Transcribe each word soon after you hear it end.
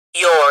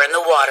You're in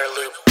the water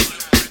loop.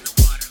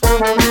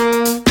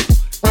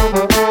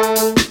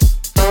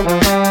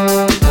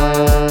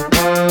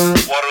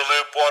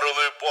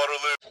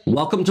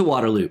 Welcome to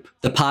Waterloop,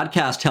 the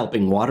podcast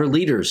helping water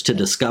leaders to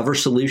discover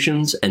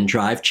solutions and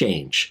drive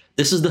change.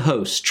 This is the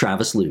host,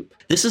 Travis Loop.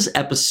 This is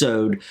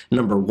episode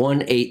number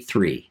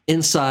 183,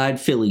 Inside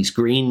Philly's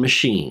Green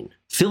Machine.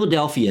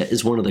 Philadelphia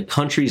is one of the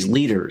country's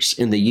leaders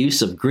in the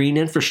use of green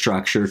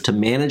infrastructure to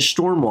manage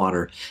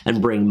stormwater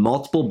and bring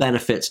multiple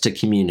benefits to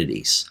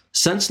communities.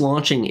 Since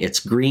launching its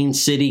Green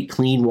City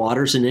Clean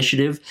Waters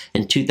initiative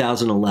in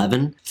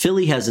 2011,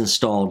 Philly has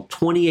installed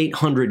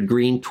 2,800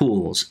 green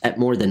pools at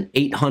more than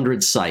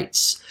 800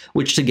 sites,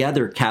 which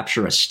together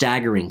capture a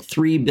staggering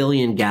 3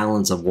 billion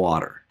gallons of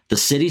water. The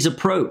city's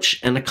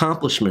approach and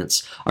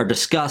accomplishments are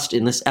discussed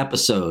in this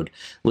episode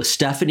with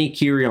Stephanie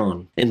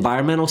Quirion,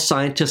 environmental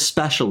scientist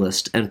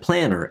specialist and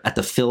planner at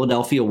the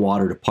Philadelphia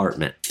Water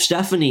Department.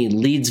 Stephanie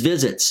leads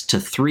visits to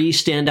 3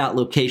 standout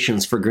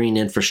locations for green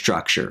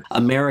infrastructure: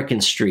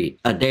 American Street,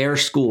 Adair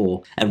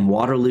School, and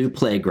Waterloo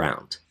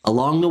Playground.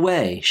 Along the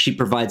way, she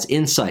provides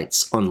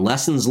insights on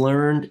lessons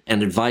learned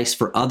and advice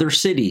for other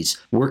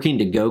cities working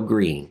to go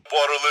green.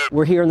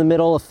 We're here in the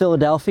middle of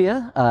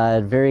Philadelphia.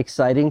 Very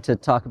exciting to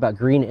talk about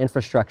green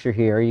infrastructure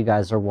here. You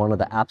guys are one of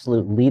the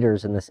absolute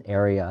leaders in this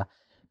area.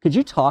 Could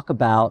you talk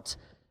about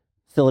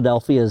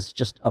Philadelphia's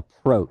just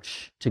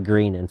approach to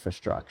green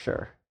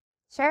infrastructure?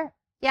 Sure,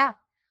 yeah.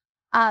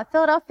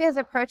 Philadelphia's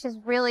approach is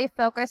really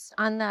focused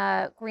on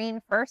the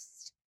green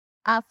first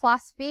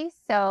philosophy.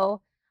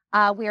 So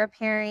we are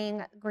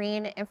pairing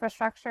green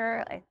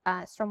infrastructure, like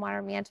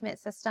stormwater management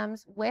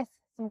systems, with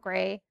some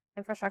gray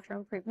infrastructure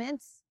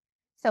improvements.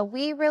 So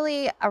we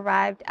really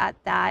arrived at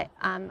that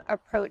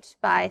approach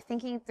by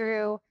thinking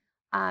through,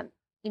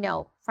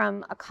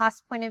 from a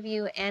cost point of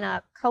view and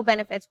a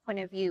co-benefits point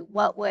of view,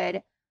 what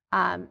would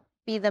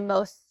be the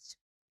most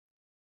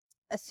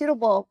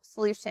suitable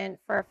solution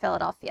for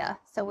Philadelphia.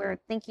 So we're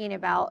thinking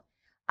about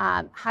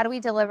how do we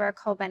deliver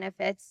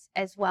co-benefits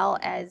as well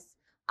as,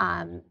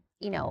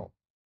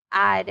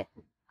 add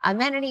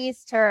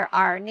amenities to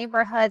our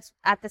neighborhoods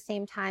at the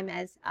same time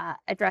as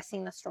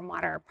addressing the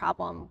stormwater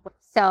problem.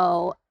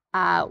 So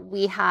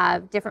we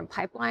have different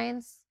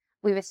pipelines.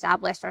 We've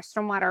established our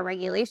stormwater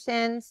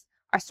regulations,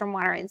 our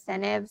stormwater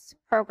incentives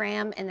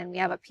program, and then we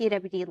have a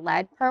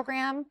PWD-led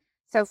program.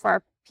 So for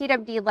our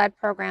PWD-led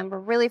program, we're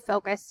really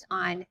focused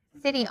on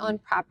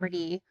city-owned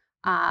property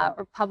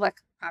or public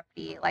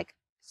property like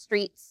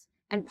streets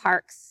and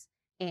parks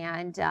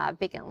and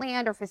vacant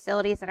land or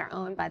facilities that are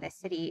owned by the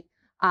city.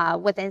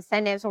 With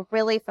incentives, we'll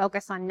really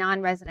focus on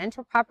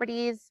non-residential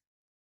properties.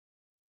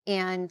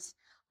 And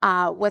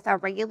with our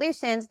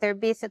regulations, they're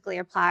basically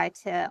applied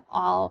to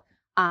all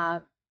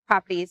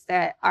properties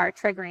that are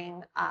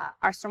triggering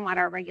our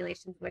stormwater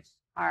regulations, which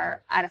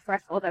are at a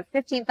threshold of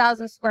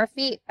 15,000 square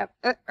feet of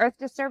earth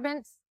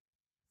disturbance.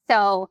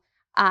 So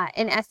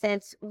in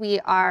essence, we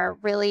are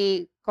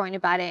really going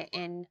about it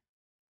in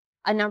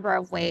a number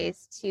of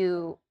ways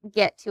to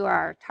get to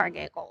our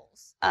target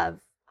goals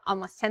of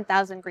almost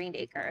 10,000 green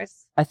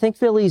acres. I think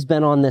Philly's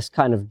been on this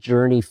kind of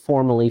journey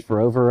formally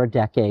for over a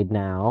decade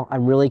now.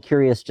 I'm really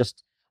curious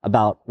just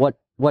about what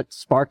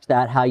sparked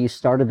that, how you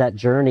started that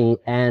journey,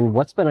 and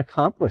what's been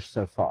accomplished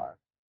so far.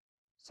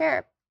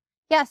 Sure.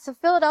 Yeah, so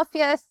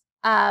Philadelphia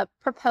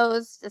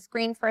proposed this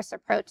green first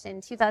approach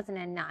in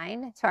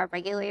 2009 to our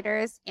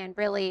regulators. And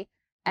really,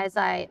 as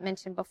I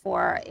mentioned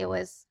before, it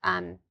was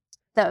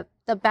the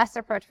best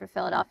approach for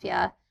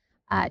Philadelphia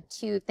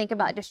to think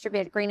about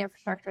distributed green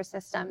infrastructure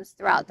systems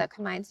throughout the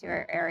combined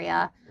sewer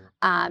area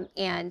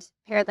and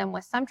pair them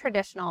with some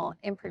traditional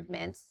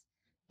improvements.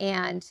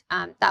 And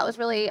that was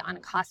really on a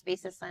cost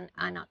basis and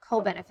on a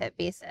co-benefit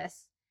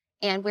basis.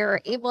 And we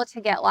were able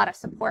to get a lot of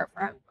support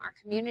from our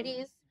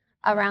communities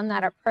around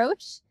that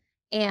approach.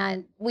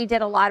 And we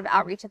did a lot of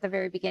outreach at the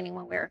very beginning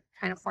when we were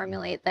trying to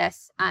formulate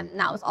this. And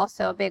that was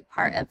also a big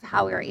part of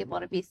how we were able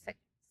to be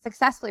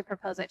successfully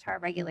propose it to our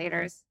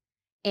regulators.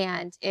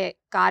 And it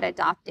got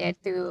adopted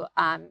through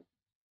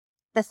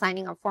the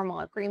signing of formal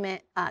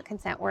agreement,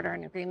 consent order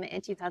and agreement in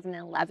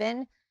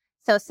 2011.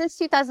 So since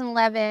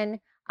 2011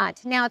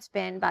 to now, it's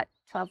been about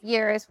 12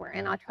 years. We're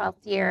in our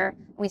 12th year.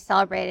 We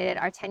celebrated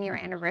our 10-year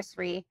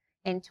anniversary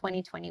in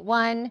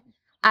 2021.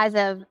 As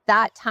of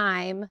that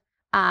time,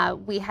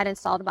 we had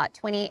installed about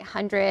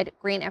 2,800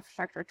 green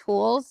infrastructure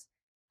tools.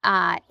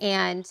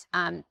 And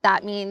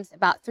that means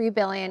about 3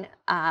 billion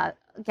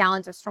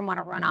gallons of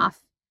stormwater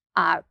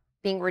runoff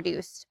being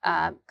reduced,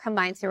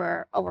 combined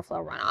sewer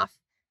overflow runoff.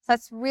 So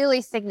that's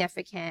really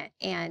significant.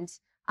 And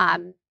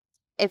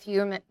if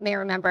you may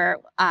remember,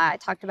 I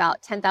talked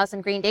about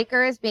 10,000 green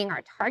acres being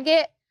our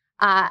target.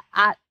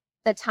 At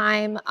the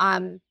time,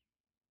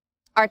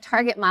 our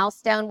target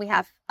milestone, we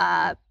have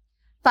a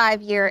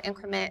 5-year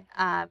increment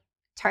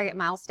target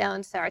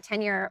milestone. So our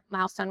 10-year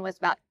milestone was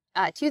about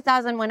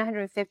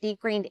 2,150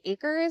 green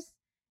acres.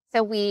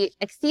 So we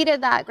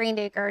exceeded that green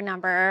acre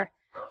number,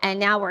 and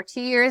now we're 2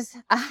 years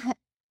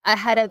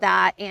ahead of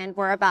that, and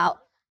we're about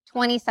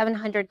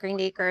 2,700 green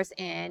acres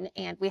in,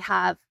 and we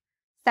have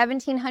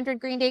 1,700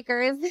 green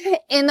acres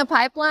in the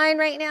pipeline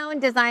right now in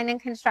design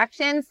and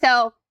construction.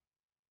 So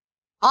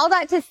all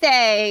that to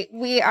say,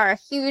 we are a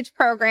huge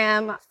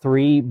program.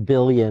 3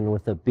 billion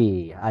with a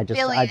B. I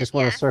just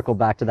want to circle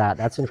back to that.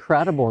 That's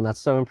incredible, and that's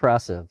so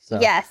impressive. So,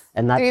 yes,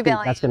 and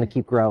that's going to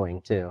keep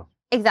growing too.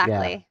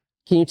 Exactly. Yeah.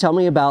 Can you tell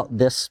me about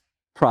this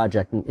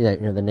project? You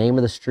know, the name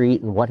of the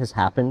street and what has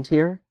happened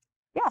here?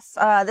 Yes,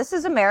 this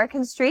is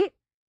American Street.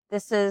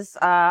 This is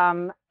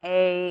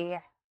a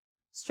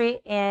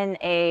street in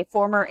a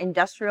former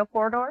industrial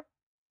corridor.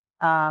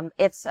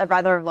 It's a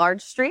rather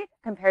large street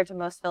compared to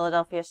most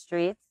Philadelphia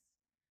streets.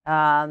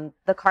 The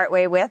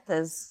cartway width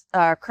is,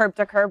 curb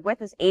to curb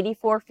width is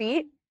 84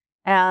 feet,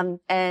 and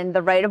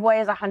the right of way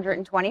is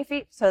 120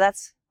 feet. So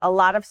that's a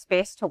lot of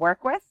space to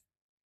work with.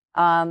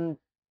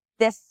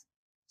 This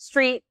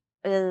street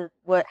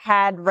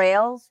had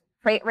rails,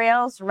 freight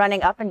rails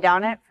running up and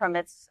down it from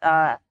its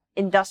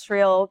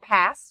industrial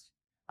past.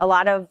 A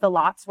lot of the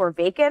lots were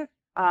vacant.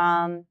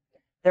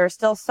 There are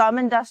still some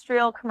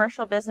industrial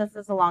commercial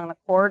businesses along the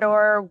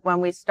corridor.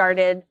 When we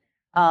started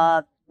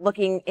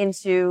looking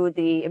into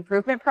the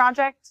improvement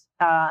project,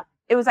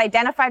 it was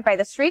identified by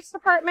the streets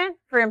department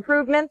for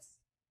improvements.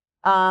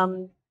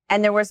 And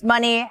there was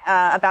money,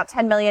 about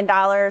 $10 million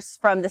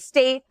from the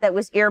state that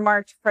was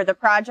earmarked for the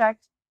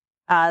project.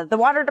 The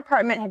water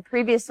department had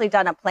previously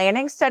done a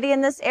planning study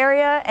in this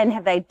area and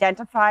had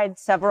identified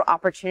several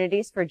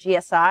opportunities for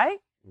GSI.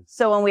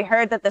 So when we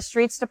heard that the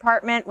streets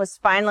department was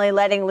finally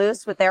letting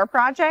loose with their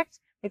project,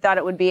 we thought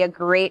it would be a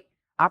great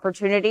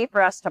opportunity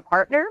for us to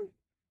partner.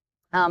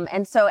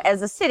 And so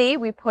as a city,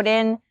 we put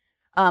in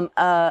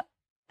an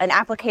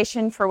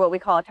application for what we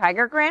call a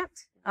Tiger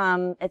Grant.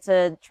 It's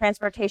a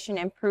transportation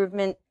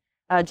improvement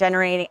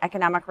generating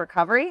economic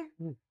recovery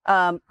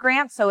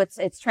grant. So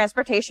it's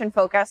transportation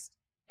focused.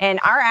 And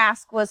our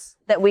ask was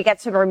that we get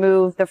to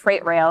remove the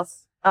freight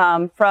rails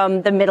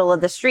from the middle of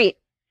the street.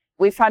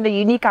 We found a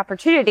unique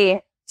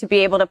opportunity to be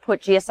able to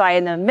put GSI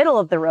in the middle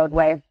of the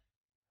roadway.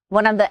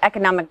 One of the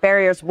economic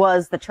barriers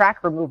was the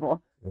track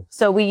removal.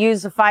 So we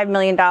used the $5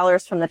 million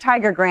from the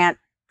Tiger Grant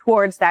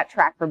towards that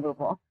track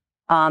removal.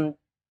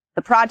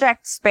 The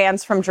project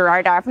spans from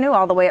Girard Avenue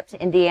all the way up to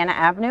Indiana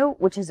Avenue,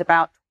 which is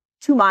about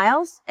 2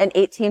 miles and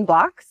 18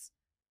 blocks.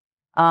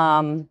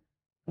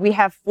 We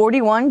have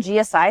 41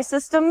 GSI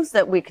systems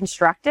that we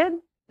constructed.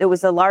 It was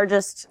the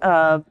largest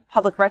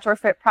public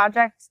retrofit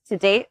project to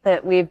date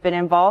that we've been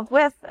involved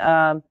with.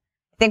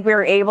 I think we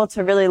were able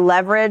to really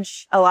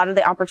leverage a lot of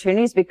the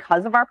opportunities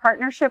because of our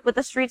partnership with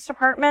the streets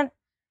department.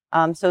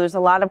 So there's a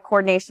lot of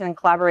coordination and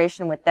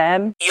collaboration with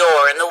them.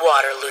 You're in the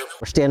water loop.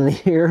 We're standing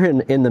here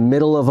in the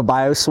middle of a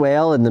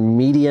bioswale in the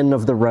median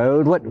of the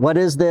road. What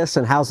is this,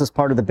 and how's this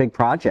part of the big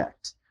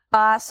project?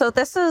 So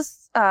this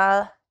is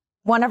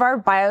one of our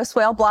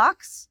bioswale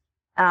blocks.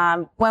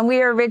 When we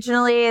were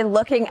originally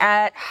looking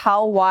at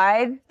how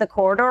wide the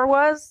corridor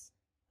was,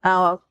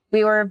 and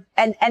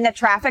the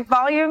traffic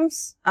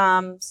volumes,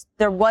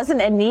 there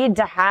wasn't a need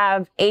to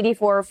have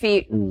 84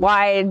 feet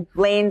wide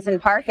lanes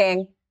and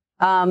parking.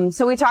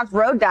 So we talked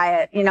road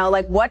diet,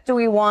 like what do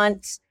we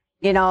want,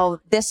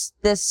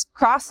 this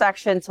cross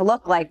section to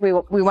look like? We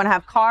want to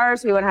have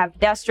cars, we want to have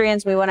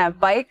pedestrians, we want to have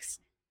bikes,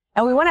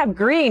 and we want to have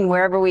green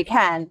wherever we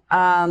can.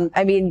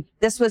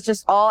 This was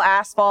just all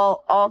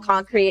asphalt, all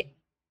concrete,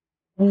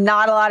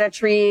 not a lot of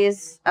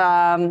trees,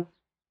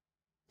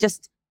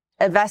 just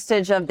a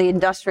vestige of the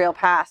industrial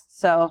past.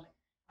 So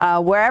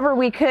wherever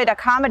we could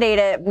accommodate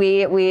it,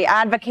 we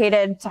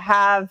advocated to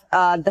have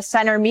the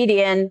center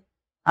median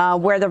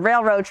where the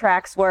railroad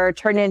tracks were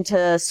turned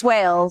into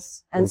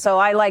swales. And so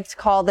I like to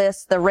call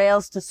this the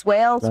Rails to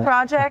Swales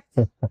project,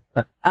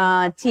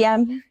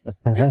 TM.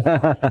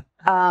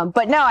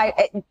 But no,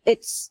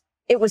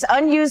 it was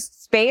unused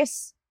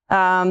space,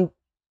 a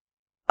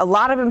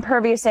lot of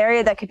impervious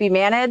area that could be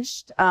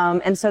managed.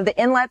 And so the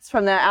inlets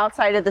from the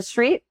outside of the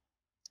street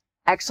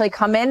actually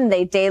come in,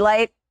 they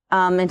daylight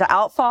into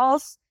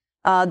outfalls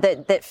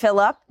that fill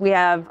up. We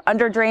have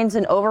under drains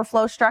and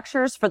overflow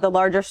structures for the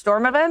larger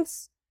storm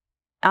events.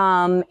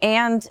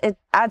 And it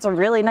adds a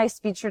really nice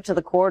feature to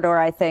the corridor,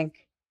 I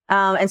think.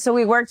 And so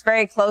we worked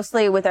very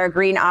closely with our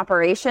green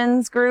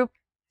operations group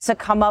to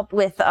come up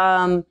with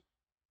a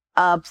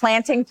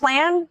planting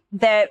plan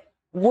that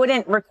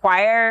wouldn't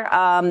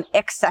require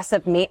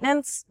excessive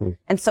maintenance.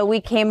 And so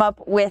we came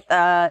up with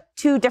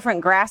 2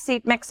 different grass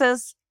seed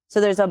mixes. So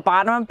there's a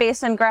bottom of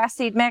basin grass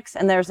seed mix,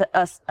 and there's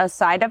a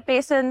side of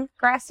basin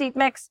grass seed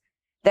mix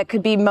that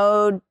could be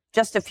mowed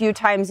just a few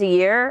times a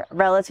year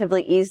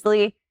relatively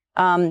easily.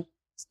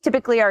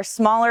 Typically our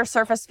smaller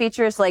surface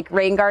features like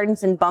rain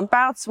gardens and bump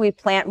outs, we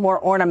plant more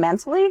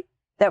ornamentally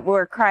that will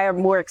require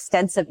more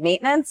extensive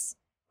maintenance.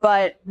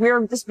 But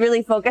we're just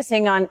really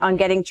focusing on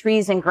getting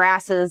trees and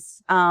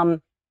grasses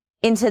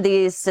into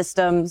these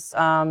systems,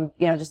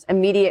 just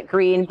immediate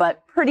green,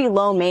 but pretty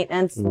low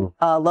maintenance,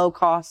 low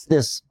cost.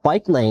 This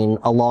bike lane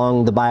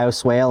along the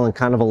bioswale and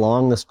kind of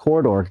along this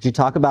corridor, could you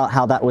talk about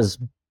how that was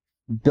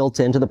built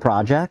into the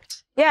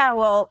project? Yeah,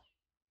 well,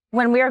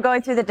 when we were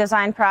going through the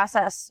design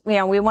process, we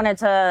wanted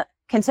to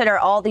consider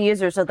all the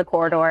users of the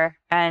corridor.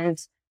 And,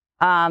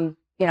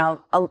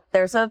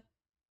 there's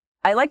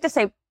I like to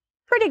say,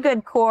 pretty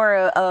good core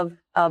of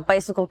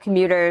bicycle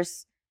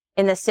commuters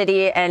in the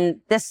city. And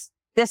this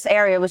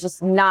area was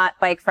just not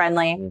bike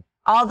friendly.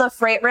 All the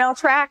freight rail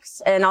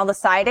tracks and all the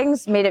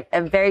sidings made it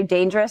very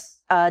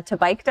dangerous to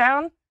bike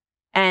down.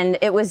 And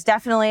it was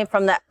definitely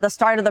from the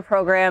start of the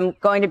program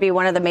going to be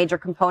one of the major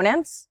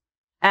components.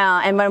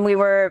 And when we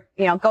were,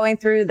 going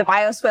through the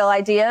bioswale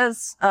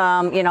ideas,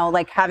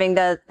 like having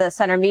the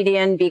center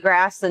median be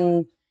grass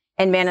and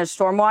manage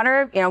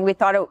stormwater, we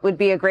thought it would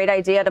be a great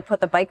idea to put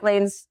the bike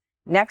lanes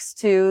next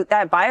to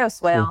that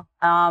bioswale.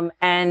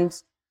 And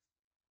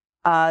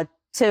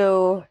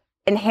to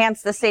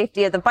enhance the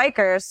safety of the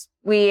bikers,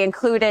 we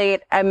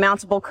included a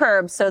mountable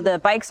curb. So the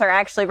bikes are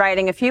actually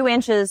riding a few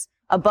inches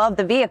above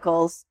the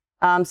vehicles.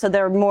 So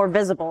they're more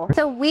visible.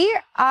 So we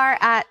are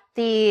at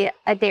the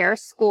Adair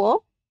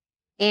School,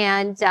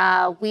 and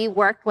we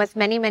worked with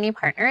many, many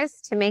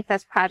partners to make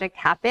this project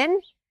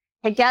happen.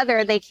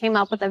 Together, they came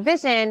up with a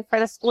vision for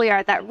the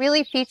schoolyard that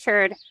really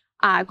featured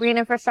green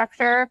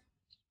infrastructure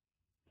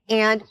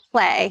and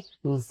play.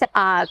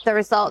 The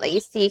result that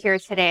you see here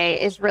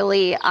today is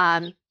really,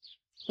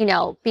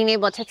 being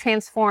able to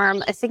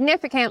transform a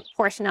significant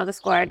portion of the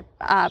schoolyard,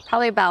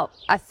 probably about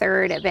a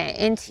third of it,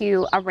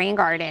 into a rain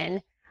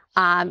garden.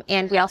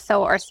 And we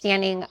also are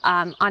standing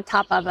on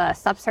top of a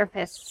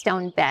subsurface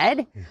stone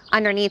bed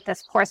underneath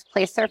this porous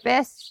play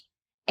surface.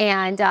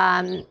 And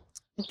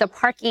the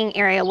parking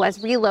area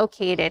was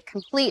relocated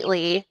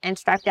completely and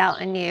striped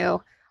out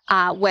anew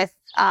with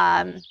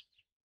kind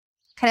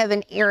of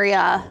an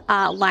area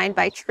lined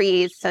by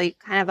trees. So you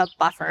kind of have a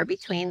buffer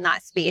between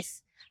that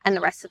space and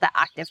the rest of the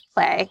active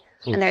play.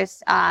 And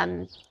there's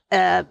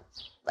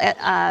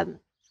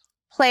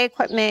play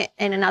equipment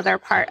in another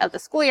part of the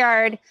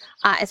schoolyard,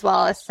 as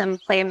well as some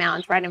play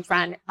mounds right in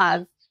front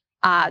of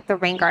the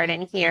rain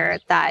garden here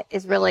that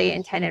is really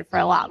intended for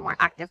a lot more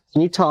active.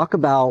 Can you talk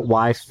about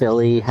why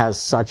Philly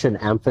has such an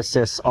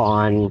emphasis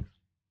on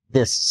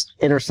this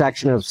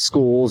intersection of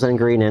schools and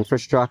green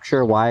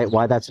infrastructure,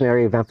 why that's an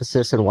area of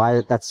emphasis and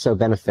why that's so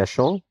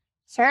beneficial?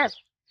 Sure.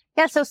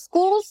 Yeah, so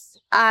schools,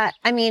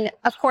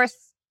 of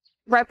course,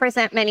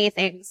 represent many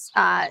things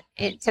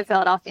to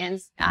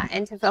Philadelphians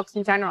and to folks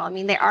in general.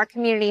 They are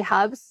community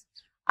hubs.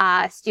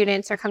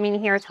 Students are coming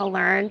here to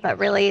learn, but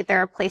really there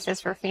are places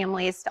for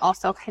families to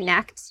also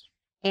connect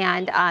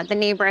and the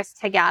neighbors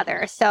to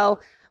gather. So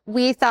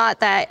we thought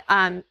that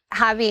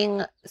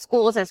having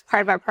schools as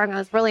part of our program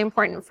was really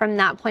important from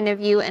that point of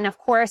view. And of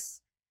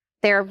course,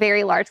 they're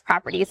very large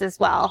properties as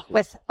well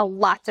with a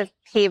lot of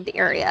paved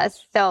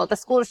areas. So the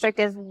school district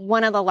is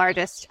one of the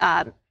largest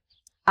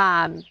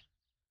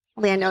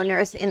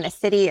landowners in the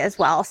city as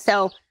well.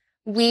 So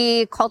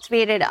we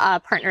cultivated a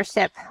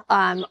partnership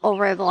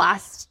over the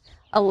last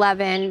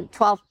 11,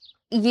 12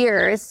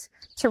 years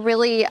to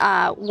really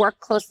work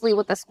closely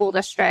with the school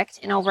district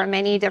and over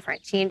many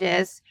different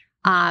changes,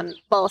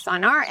 both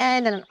on our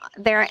end and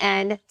their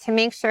end, to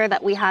make sure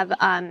that we have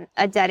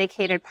a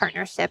dedicated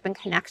partnership and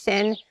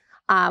connection.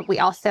 We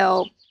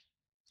also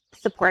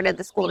supported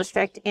the school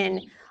district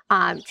in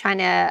trying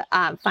to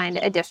find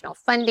additional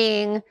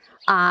funding.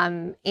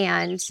 And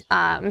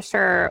I'm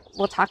sure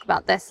we'll talk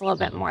about this a little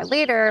bit more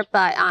later,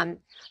 but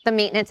the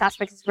maintenance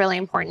aspect is really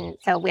important.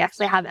 So we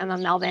actually have Emma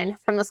Melvin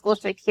from the school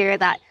district here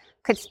that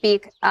could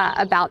speak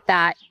about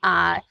that.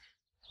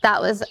 That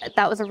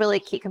was a really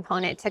key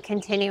component to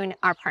continuing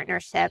our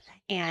partnership,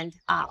 and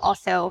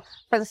also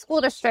for the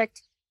school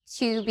district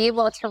to be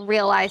able to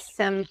realize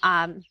some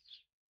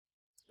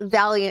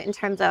value in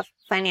terms of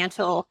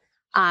financial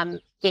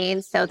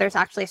gains. So there's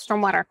actually a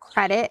stormwater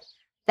credit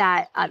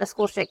that the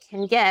school district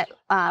can get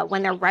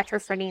when they're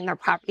retrofitting their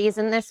properties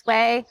in this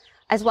way,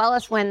 as well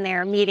as when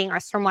they're meeting our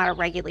stormwater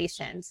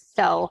regulations.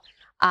 So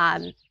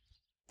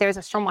there's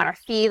a stormwater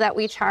fee that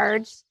we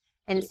charge.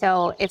 And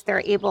so if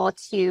they're able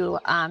to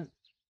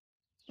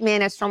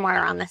manage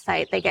stormwater on the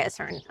site, they get a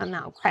certain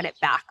amount of credit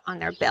back on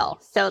their bill.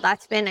 So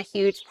that's been a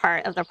huge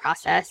part of the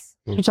process.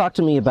 Can you talk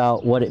to me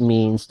about what it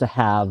means to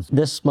have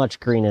this much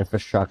green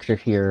infrastructure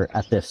here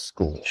at this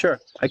school? Sure.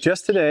 Like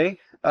just today,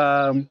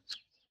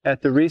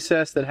 at the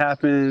recess that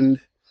happened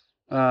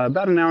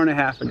about an hour and a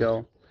half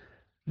ago,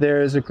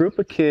 there's a group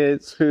of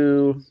kids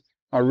who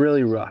are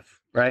really rough,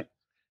 right?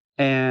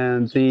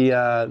 And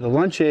the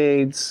lunch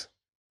aides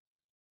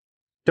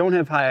don't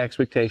have high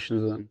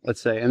expectations of them, let's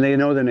say, and they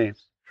know their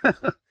names.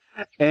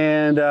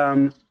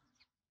 And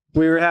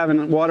we were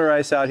having water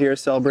ice out here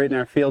celebrating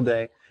our field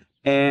day.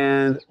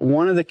 And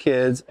one of the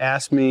kids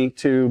asked me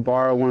to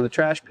borrow one of the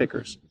trash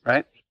pickers,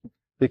 right?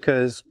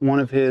 Because one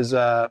of his,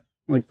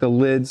 like the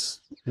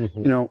lids,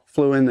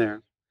 flew in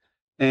there.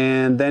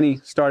 And then he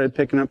started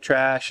picking up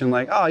trash and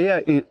like, oh yeah.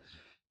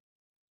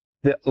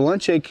 The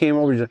lunch aide came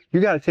over and said,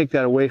 you got to take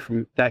that away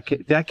from that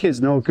kid. That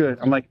kid's no good.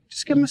 I'm like,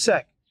 just give him a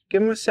sec.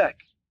 Give him a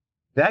sec.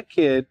 That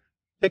kid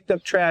picked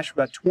up trash for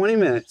about 20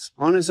 minutes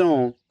on his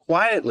own,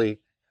 quietly.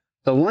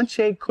 The lunch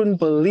aide couldn't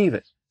believe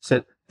it.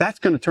 Said, that's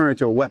going to turn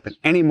into a weapon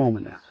any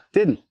moment now.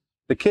 Didn't.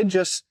 The kid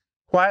just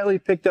quietly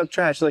picked up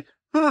trash. Like,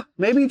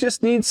 maybe he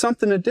just needs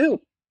something to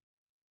do.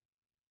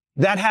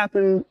 That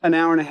happened an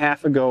hour and a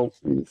half ago.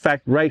 In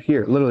fact, right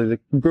here, literally,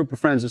 the group of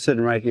friends are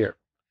sitting right here.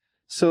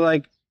 So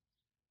like,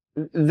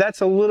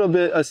 that's a little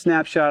bit a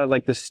snapshot of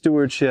like the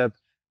stewardship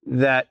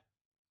that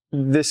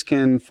this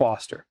can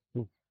foster.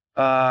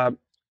 The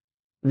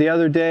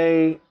other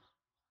day,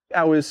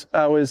 I was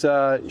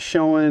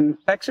showing,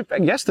 actually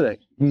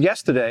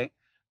yesterday,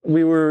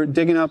 we were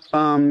digging up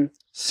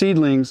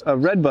seedlings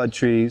of redbud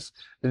trees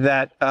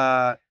that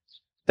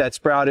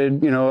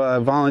sprouted,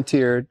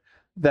 volunteered,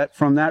 that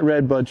from that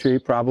redbud tree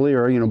probably,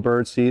 or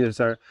bird seed,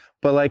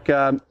 but like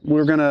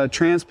we're gonna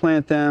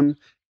transplant them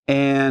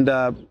and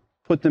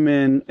put them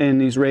in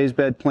these raised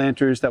bed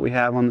planters that we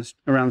have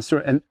around the store,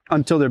 and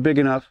until they're big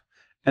enough,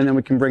 and then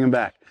we can bring them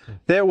back.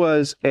 There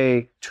was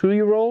a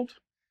 2-year-old,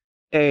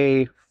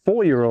 a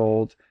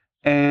 4-year-old,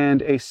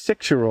 and a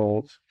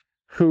 6-year-old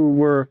who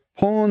were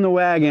pulling the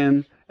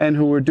wagon and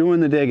who were doing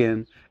the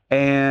digging,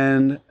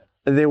 and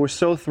they were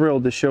so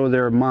thrilled to show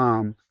their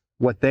mom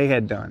what they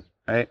had done,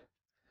 right?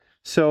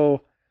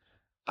 So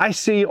I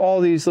see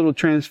all these little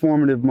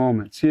transformative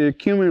moments. You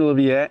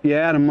cumulatively, you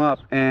add them up,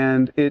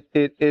 and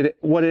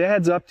what it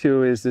adds up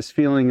to is this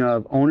feeling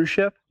of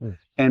ownership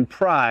and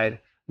pride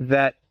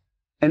that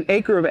an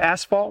acre of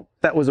asphalt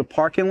that was a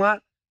parking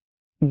lot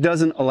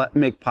doesn't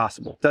make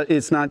possible.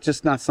 It's not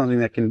something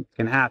that can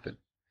happen.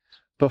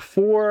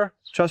 Before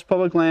Trust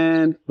Public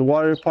Land, the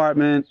Water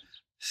Department,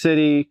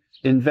 city,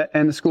 and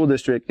the school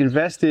district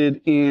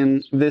invested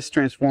in this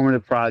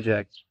transformative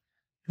project,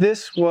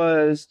 this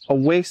was a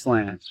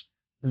wasteland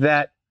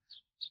that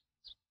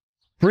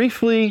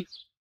briefly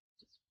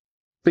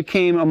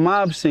became a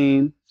mob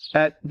scene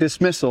at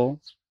dismissal,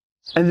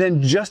 and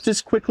then just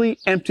as quickly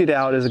emptied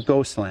out as a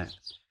ghost land.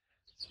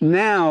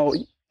 Now,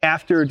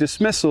 after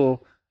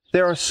dismissal,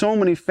 there are so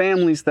many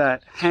families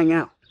that hang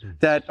out,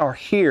 that are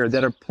here,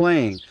 that are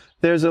playing.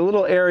 There's a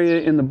little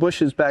area in the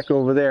bushes back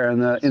over there in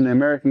the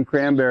American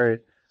Cranberry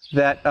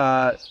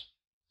that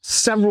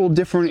several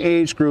different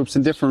age groups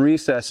and different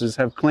recesses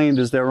have claimed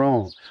as their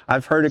own.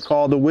 I've heard it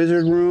called the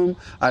Wizard Room.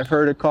 I've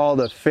heard it called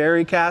the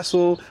Fairy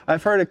Castle.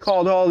 I've heard it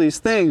called all these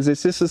things.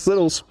 It's just this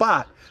little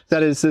spot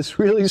that is this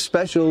really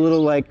special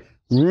little like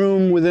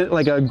room within,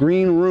 like a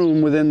green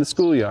room within the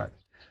schoolyard.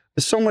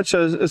 There's so much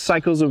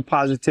cycles of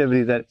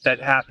positivity that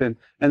happen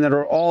and that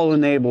are all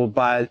enabled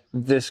by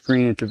this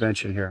green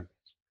intervention here.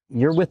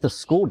 You're with the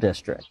school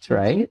district,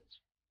 right?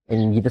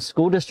 And the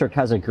school district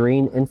has a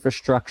green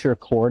infrastructure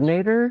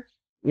coordinator.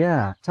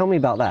 Yeah, tell me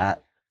about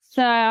that.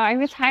 So I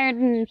was hired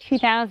in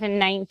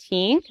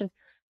 2019.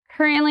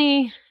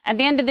 Currently, at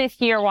the end of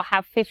this year, we'll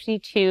have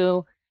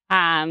 52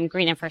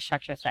 green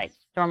infrastructure sites,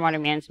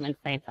 stormwater management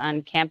sites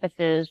on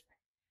campuses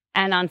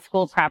and on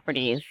school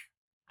properties.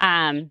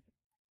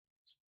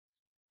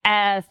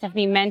 As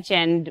Stephanie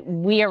mentioned,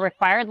 we are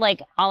required,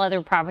 like all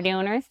other property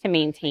owners, to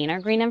maintain our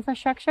green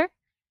infrastructure.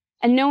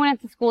 And no one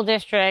at the school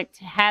district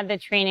had the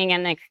training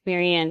and the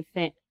experience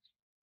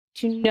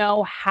to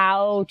know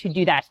how to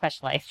do that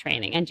specialized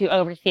training and to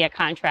oversee a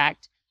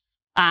contract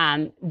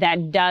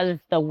that does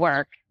the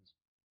work,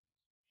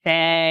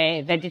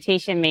 say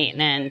vegetation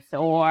maintenance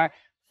or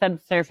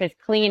subsurface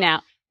clean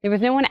out. There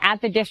was no one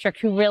at the district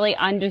who really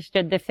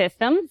understood the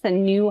systems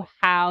and knew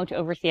how to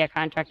oversee a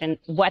contract and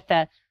what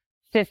the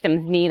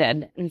systems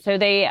needed. And so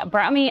they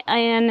brought me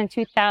in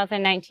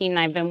 2019.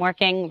 I've been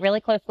working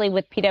really closely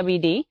with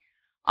PWD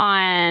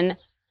on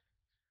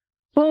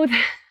both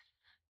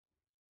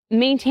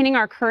maintaining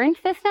our current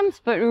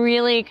systems, but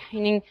really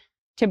kind of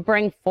to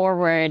bring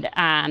forward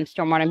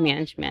stormwater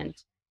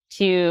management,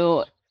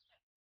 to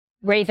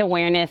raise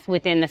awareness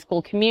within the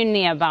school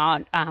community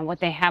about what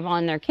they have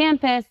on their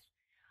campus,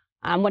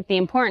 what the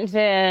importance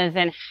is,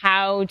 and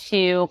how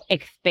to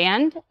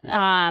expand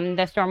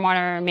the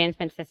stormwater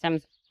management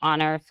systems on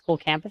our school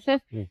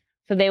campuses.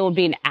 So they will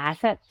be an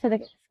asset to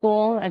the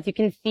school. As you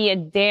can see,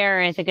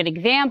 there is a good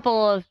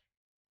example of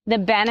the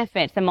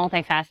benefits, the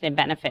multifaceted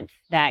benefits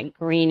that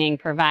greening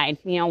provides.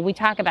 You know, we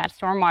talk about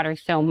stormwater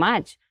so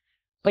much,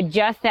 but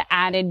just the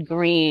added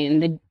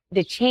green,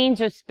 the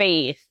change of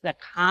space, the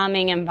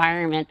calming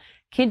environment.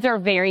 Kids are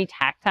very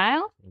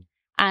tactile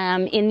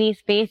in these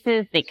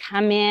spaces. They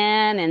come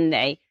in and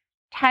they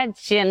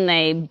touch and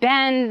they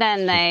bend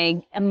and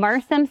they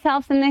immerse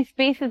themselves in these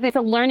spaces. It's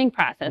a learning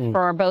process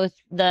for both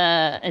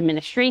the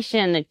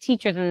administration, the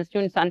teachers, and the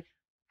students on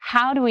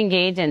how to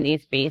engage in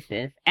these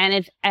spaces. And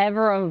it's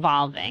ever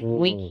evolving.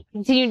 We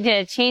continue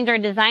to change our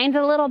designs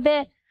a little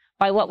bit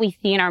by what we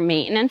see in our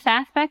maintenance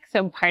aspect.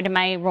 So part of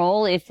my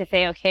role is to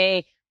say,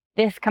 okay,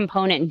 this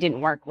component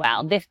didn't work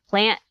well. This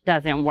plant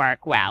doesn't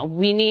work well.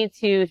 We need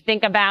to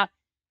think about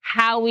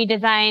how we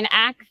design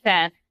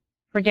access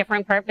for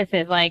different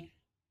purposes, like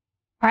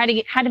how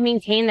to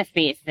maintain the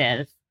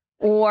spaces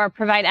or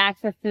provide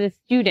access to the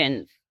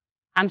students.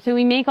 So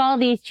we make all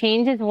these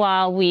changes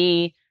while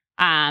we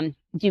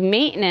do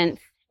maintenance.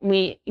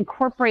 We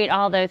incorporate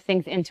all those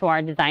things into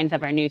our designs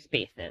of our new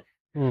spaces.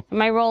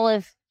 My role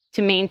is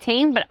to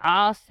maintain, but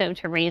also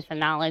to raise the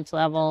knowledge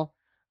level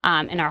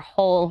in our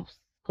whole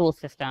school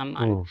system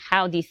on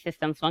how these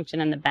systems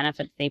function and the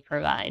benefits they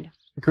provide.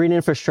 Green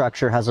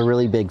infrastructure has a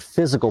really big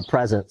physical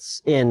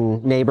presence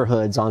in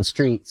neighborhoods, on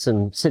streets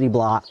and city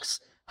blocks.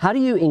 How do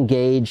you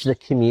engage the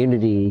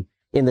community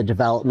in the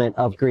development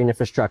of green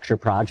infrastructure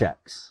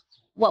projects?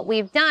 What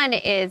we've done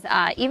is,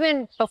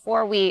 even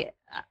before we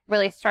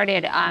really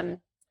started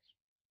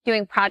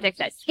doing projects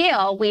at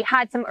scale, we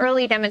had some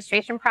early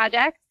demonstration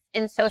projects.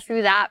 And so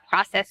through that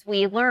process,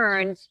 we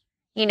learned,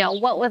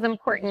 what was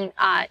important,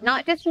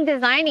 not just in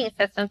designing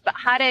systems, but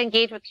how to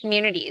engage with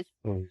communities.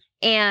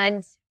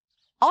 And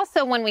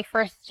also, when we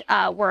first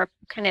were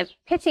kind of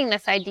pitching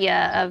this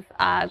idea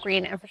of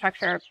green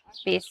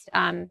infrastructure-based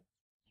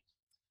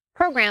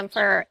program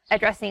for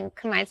addressing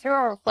combined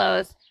sewer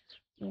overflows,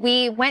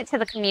 we went to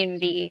the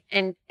community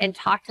and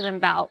talked to them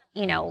about,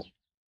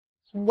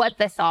 what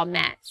this all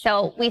meant.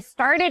 So we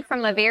started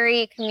from a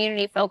very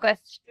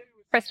community-focused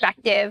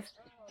perspective.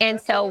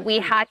 And so we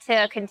had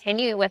to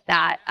continue with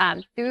that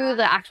through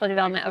the actual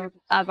development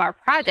of our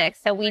projects.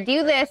 So we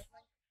do this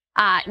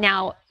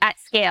now at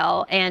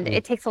scale, and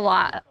it takes a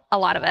lot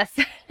of us.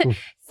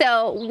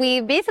 So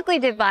we basically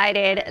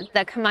divided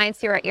the combined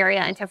sewer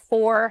area into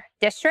 4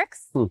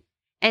 districts.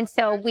 And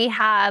so we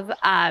have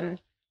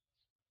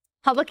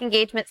public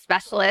engagement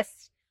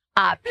specialists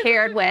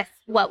paired with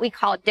what we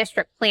call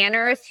district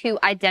planners who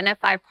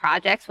identify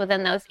projects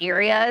within those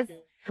areas.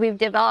 We've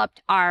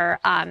developed our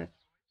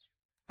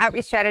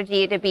outreach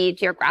strategy to be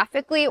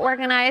geographically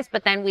organized,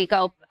 but then we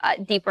go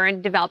deeper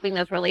in developing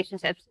those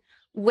relationships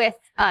with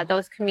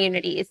those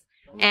communities.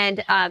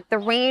 And the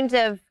range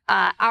of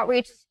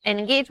outreach and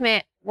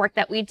engagement work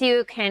that we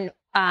do can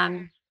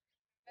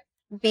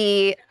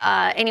be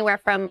anywhere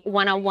from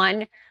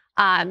one-on-one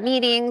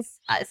meetings,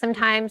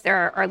 sometimes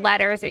or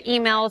letters or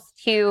emails,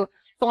 to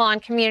full-on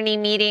community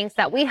meetings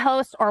that we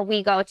host, or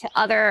we go to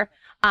other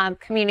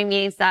community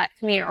meetings that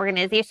community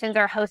organizations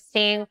are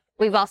hosting.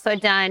 We've also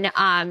done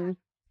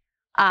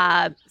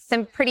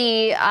some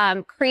pretty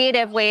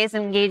creative ways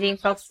of engaging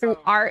folks through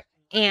art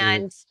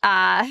and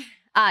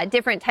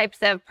different types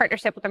of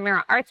partnership with the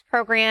Mural Arts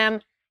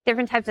Program,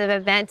 different types of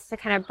events to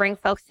kind of bring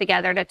folks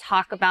together to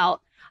talk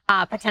about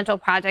potential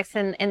projects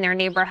in their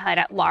neighborhood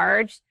at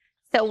large.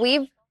 So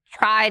we've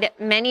tried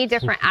many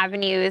different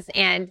avenues,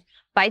 and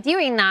by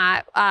doing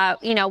that,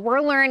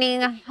 we're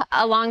learning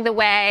along the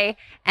way.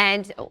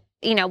 And,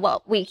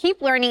 what we keep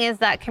learning is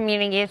that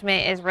community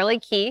engagement is really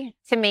key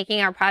to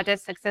making our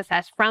projects a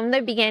success from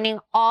the beginning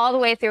all the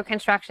way through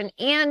construction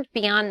and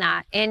beyond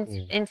that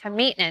into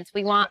maintenance.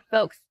 We want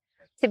folks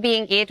to be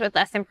engaged with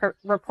us and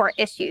report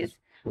issues.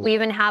 We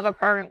even have a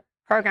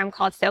program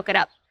called Soak It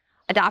Up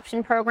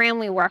Adoption Program.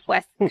 We work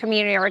with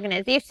community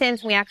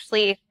organizations. We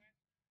actually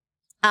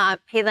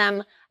pay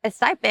them a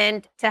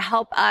stipend to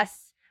help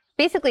us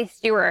basically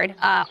steward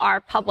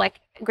our public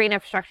green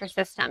infrastructure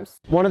systems.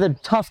 One of the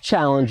tough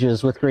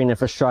challenges with green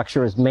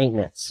infrastructure is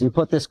maintenance. You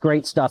put this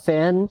great stuff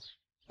in,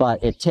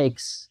 but it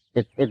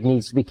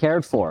needs to be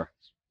cared for.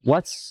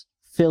 What's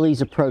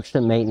Philly's approach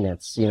to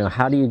maintenance?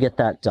 How do you get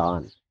that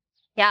done?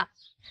 Yeah.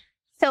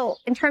 So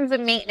in terms of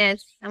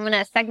maintenance, I'm going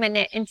to segment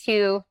it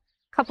into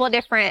a couple of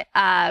different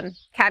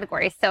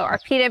categories. So our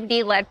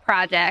PWD-led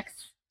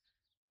projects,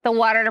 the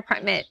water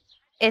department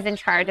is in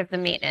charge of the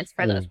maintenance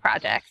for those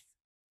projects.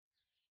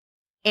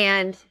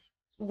 And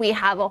we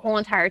have a whole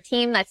entire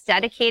team that's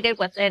dedicated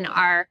within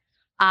our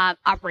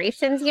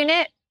operations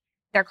unit.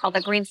 They're called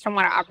the Green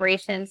Stormwater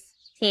Operations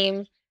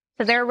Team.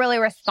 So they're really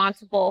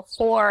responsible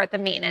for the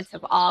maintenance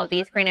of all of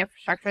these green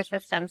infrastructure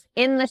systems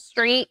in the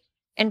street,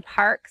 in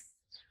parks,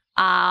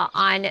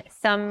 on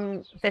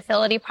some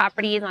facility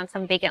properties, on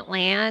some vacant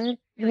land.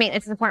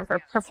 Maintenance is important for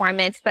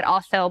performance, but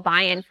also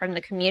buy-in from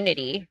the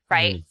community,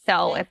 right?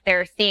 So if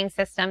they're seeing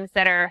systems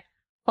that are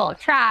full of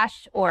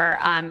trash, or,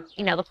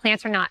 the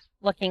plants are not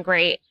looking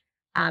great,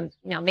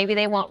 maybe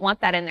they won't want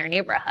that in their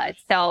neighborhood.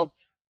 So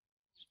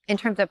in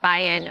terms of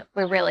buy-in,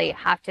 we really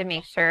have to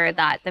make sure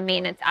that the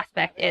maintenance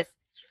aspect is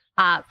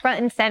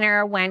front and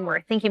center when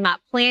we're thinking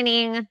about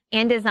planning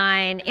and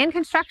design and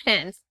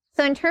constructions.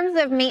 So in terms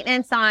of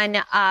maintenance on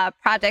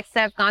projects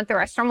that have gone through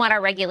our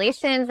stormwater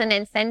regulations and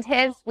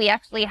incentives, we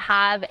actually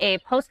have a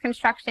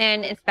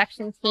post-construction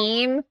inspection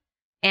team,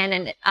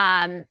 and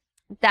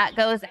that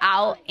goes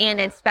out and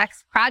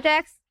inspects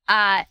projects.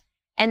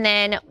 And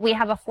then we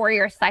have a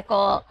 4-year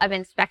cycle of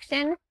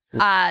inspection.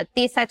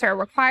 These sites are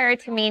required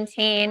to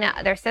maintain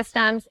their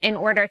systems in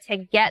order to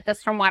get the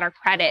stormwater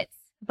credits.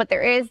 But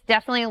there is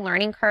definitely a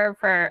learning curve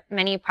for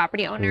many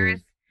property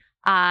owners.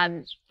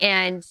 And,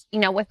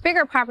 with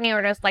bigger property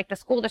owners like the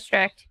school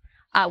district,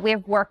 we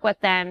have worked with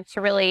them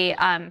to really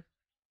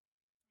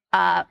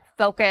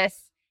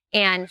focus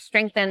and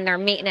strengthen their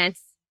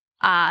maintenance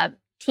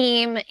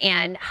team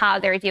and how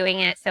they're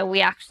doing it. So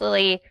we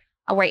actually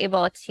were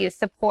able to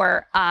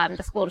support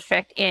the school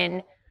district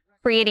in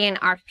creating an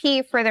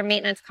RFP for their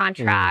maintenance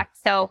contract.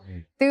 So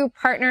through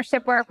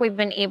partnership work, we've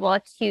been able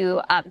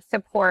to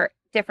support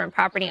different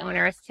property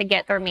owners to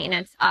get their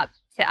maintenance up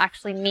to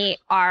actually meet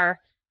our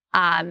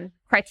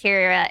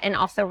criteria and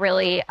also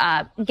really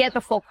get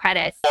the full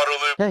credit.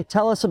 Okay,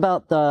 tell us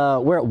about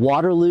we're at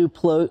Waterloo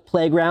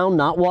Playground,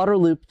 not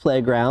Waterloo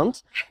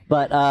Playground,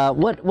 but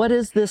what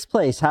is this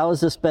place? How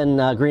has this been,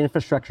 green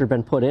infrastructure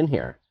been put in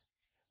here?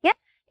 Yeah,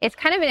 it's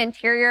kind of an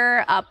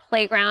interior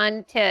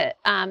playground to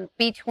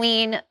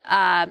between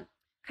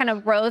kind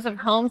of rows of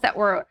homes that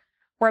were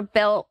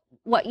built,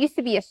 what used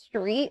to be a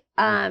street,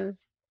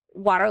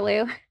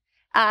 Waterloo,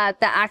 that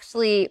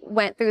actually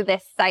went through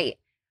this site.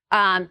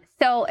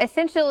 So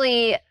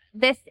essentially,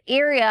 this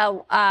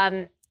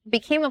area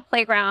became a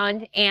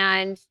playground,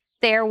 and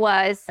there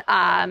was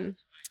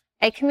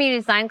a community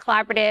design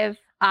collaborative,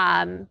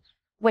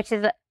 which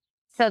is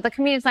so the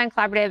Community Design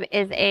Collaborative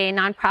is a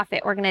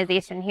nonprofit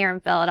organization here in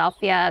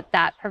Philadelphia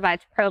that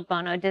provides pro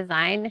bono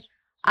design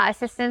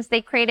assistance.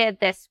 They created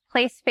this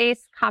play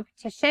space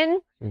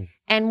competition,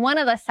 and one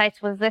of the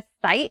sites was this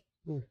site.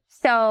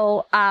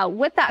 So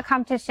with that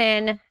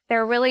competition,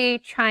 they're really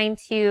trying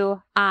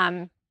to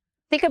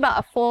think about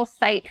a full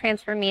site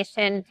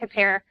transformation to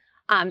pair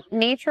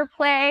nature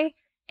play,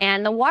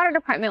 and the water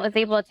department was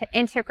able to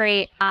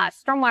integrate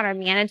stormwater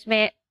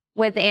management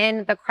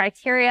within the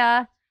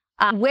criteria.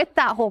 With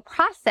that whole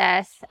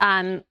process,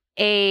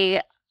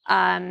 a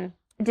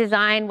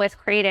design was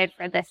created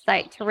for this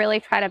site to really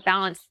try to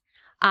balance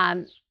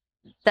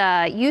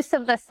the use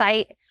of the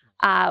site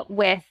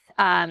with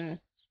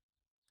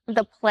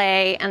the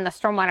play and the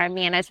stormwater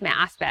management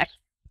aspect.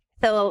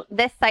 So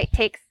this site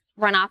takes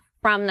runoff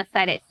from the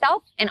site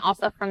itself and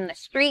also from the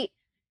street.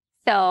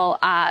 So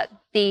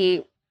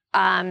there's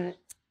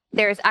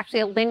actually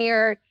a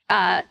linear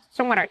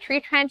stormwater tree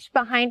trench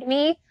behind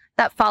me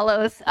that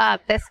follows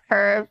this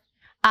curve,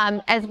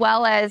 as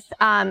well as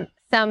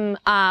some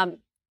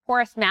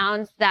porous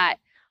mounds that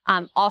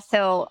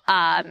also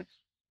are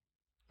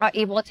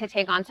able to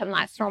take on some of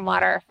that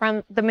stormwater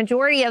from the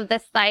majority of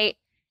this site.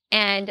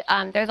 And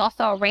there's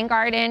also a rain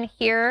garden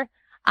here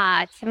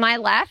to my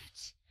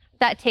left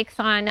that takes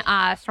on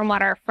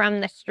stormwater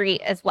from the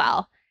street as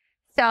well.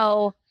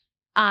 So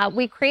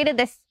we created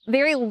this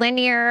very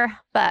linear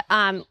but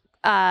kind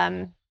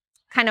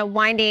of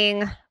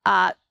winding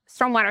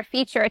stormwater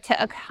feature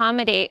to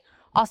accommodate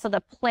also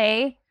the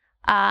play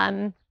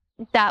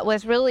that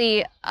was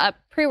really a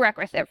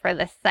prerequisite for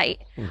this site.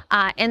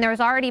 And there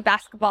was already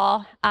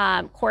basketball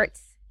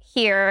courts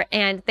here,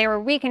 and they were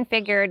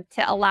reconfigured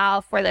to allow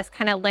for this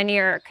kind of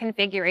linear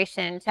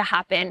configuration to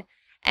happen.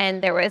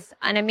 And there was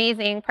an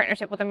amazing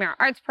partnership with the Mirror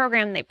Arts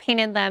program. They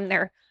painted them.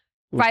 They're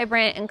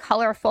vibrant and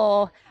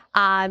colorful.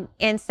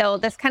 And so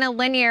this kind of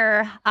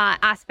linear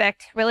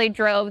aspect really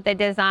drove the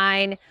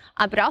design,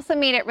 but also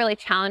made it really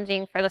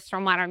challenging for the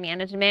stormwater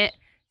management.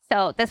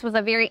 So this was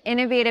a very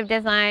innovative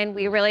design.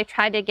 We really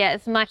tried to get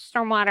as much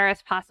stormwater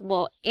as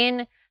possible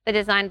in the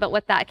design, but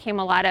with that came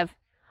a lot of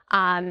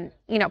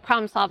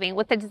problem solving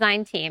with the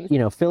design team.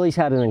 Philly's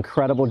had an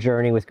incredible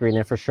journey with green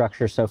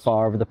infrastructure so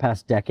far over the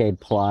past decade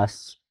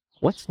plus.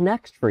 What's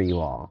next for you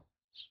all?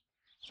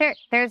 Sure,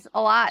 there's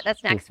a lot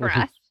that's next for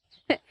us.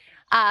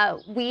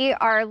 We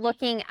are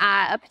looking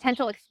at a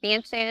potential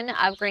expansion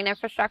of green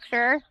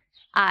infrastructure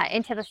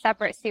into the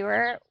separate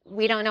sewer.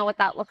 We don't know what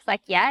that looks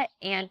like yet,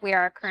 and we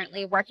are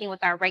currently working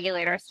with our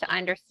regulators to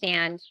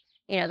understand,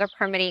 the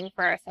permitting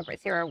for a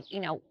separate sewer,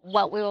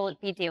 what we will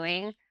be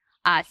doing.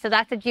 So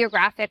that's a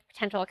geographic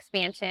potential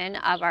expansion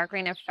of our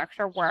green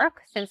infrastructure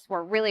work, since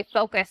we're really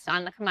focused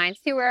on the combined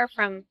sewer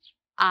from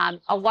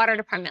a water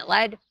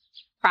department-led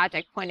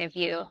project point of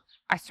view.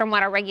 Our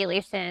stormwater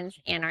regulations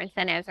and our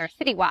incentives are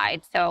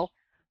citywide, so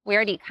we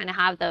already kind of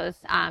have those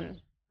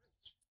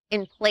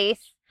in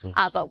place,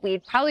 but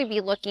we'd probably be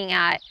looking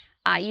at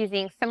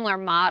using similar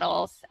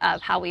models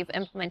of how we've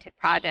implemented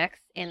projects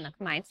in the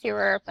combined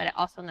sewer, but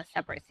also in the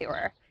separate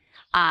sewer.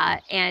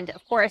 And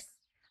of course,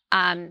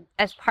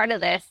 as part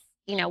of this,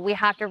 we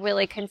have to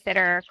really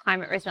consider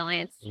climate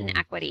resilience and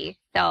equity.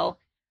 So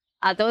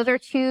those are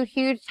two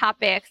huge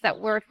topics that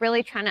we're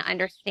really trying to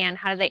understand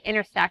how do they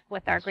intersect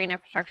with our green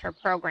infrastructure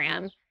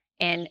program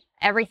and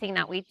everything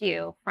that we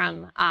do,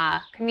 from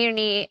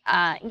community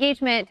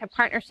engagement to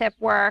partnership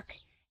work,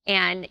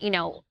 and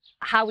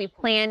how we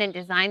plan and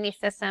design these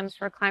systems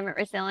for climate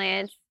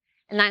resilience.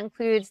 And that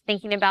includes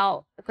thinking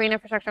about green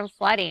infrastructure and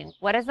flooding.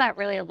 What does that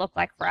really look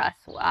like for us?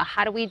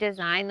 How do we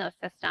design those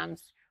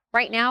systems?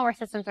 Right now, our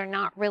systems are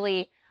not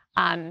really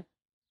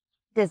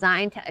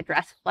designed to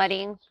address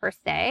flooding per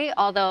se,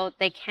 although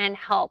they can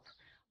help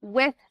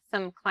with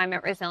some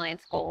climate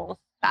resilience goals.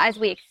 As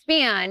we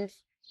expand,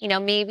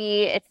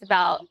 maybe it's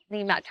about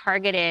thinking about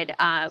targeted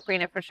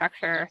green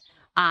infrastructure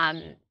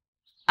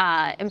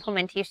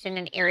implementation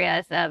in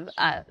areas of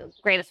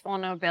greatest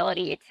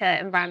vulnerability to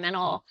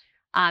environmental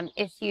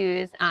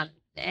issues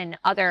and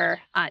other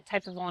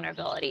types of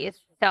vulnerabilities.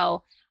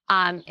 So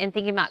in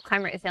thinking about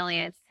climate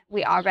resilience,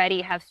 we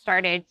already have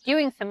started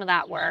doing some of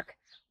that work.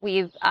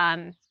 We've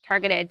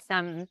targeted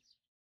some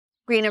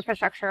green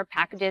infrastructure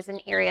packages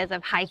in areas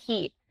of high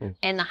heat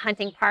in the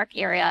Hunting Park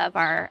area of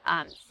our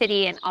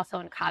city, and also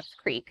in Cobbs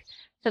Creek.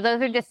 So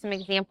those are just some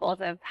examples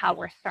of how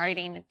we're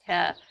starting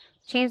to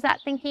change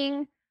that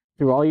thinking.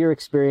 through all your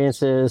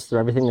experiences, through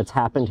everything that's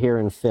happened here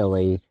in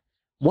Philly,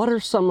 what are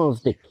some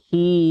of the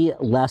key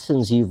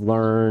lessons you've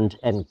learned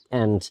and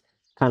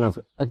kind of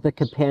the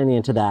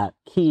companion to that,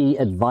 key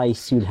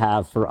advice you'd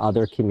have for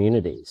other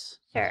communities?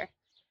 Sure.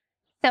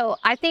 So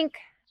I think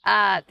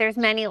there's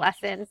many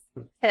lessons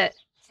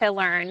to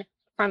learn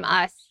from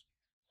us.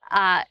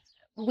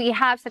 We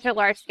have such a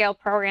large scale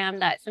program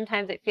that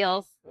sometimes it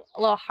feels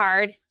a little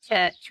hard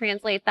to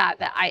translate that.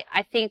 But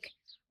I think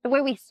the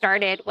way we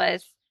started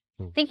was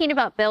thinking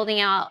about building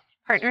out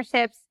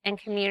partnerships and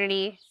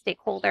community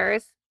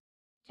stakeholders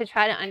to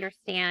try to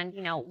understand,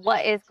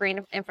 what is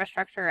green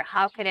infrastructure?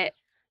 How could it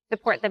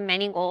support the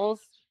many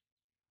goals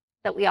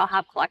that we all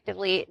have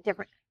collectively,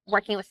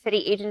 working with city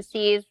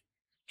agencies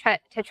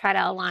to try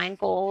to align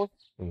goals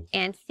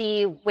and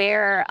see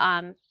where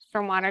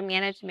stormwater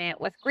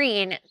management with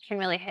green can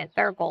really hit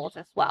their goals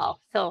as well.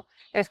 So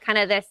there's kind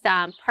of this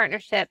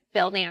partnership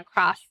building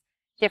across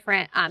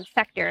different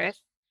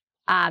sectors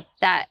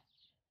that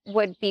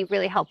would be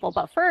really helpful.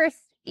 But first,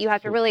 you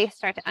have to really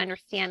start to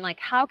understand,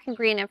 how can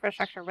green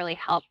infrastructure really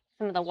help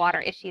some of the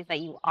water issues that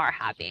you are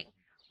having,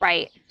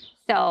 right?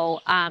 So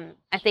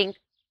I think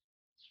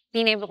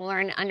being able to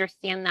learn and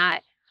understand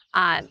that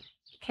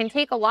can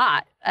take a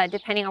lot,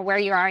 depending on where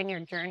you are in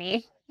your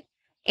journey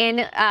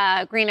in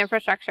green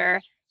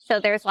infrastructure. So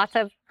there's lots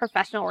of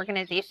professional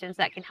organizations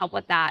that can help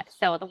with that.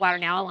 So the Water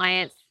Now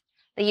Alliance,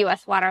 the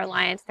U.S. Water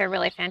Alliance, they're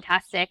really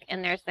fantastic.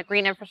 And there's the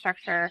Green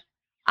Infrastructure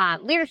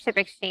Leadership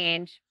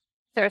Exchange.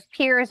 So there's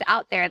peers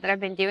out there that have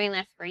been doing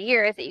this for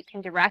years that you can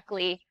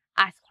directly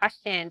ask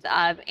questions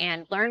of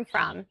and learn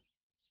from.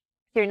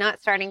 So you're not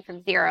starting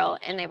from zero.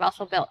 And they've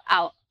also built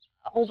out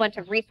a whole bunch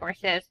of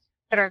resources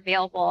that are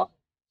available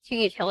to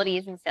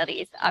utilities and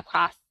cities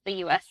across the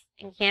U.S.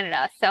 and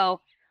Canada.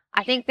 So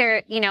I think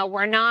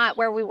we're not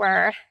where we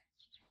were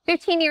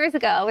 15 years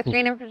ago with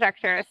green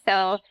infrastructure.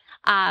 So,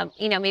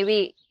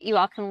 maybe you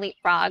all can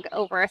leapfrog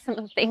over some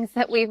of the things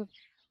that we've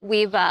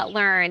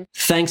learned.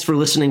 Thanks for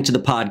listening to the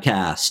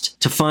podcast.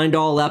 To find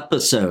all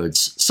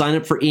episodes, sign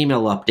up for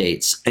email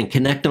updates, and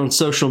connect on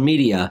social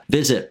media,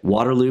 visit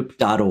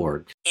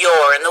waterloop.org.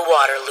 You're in the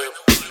Water Loop.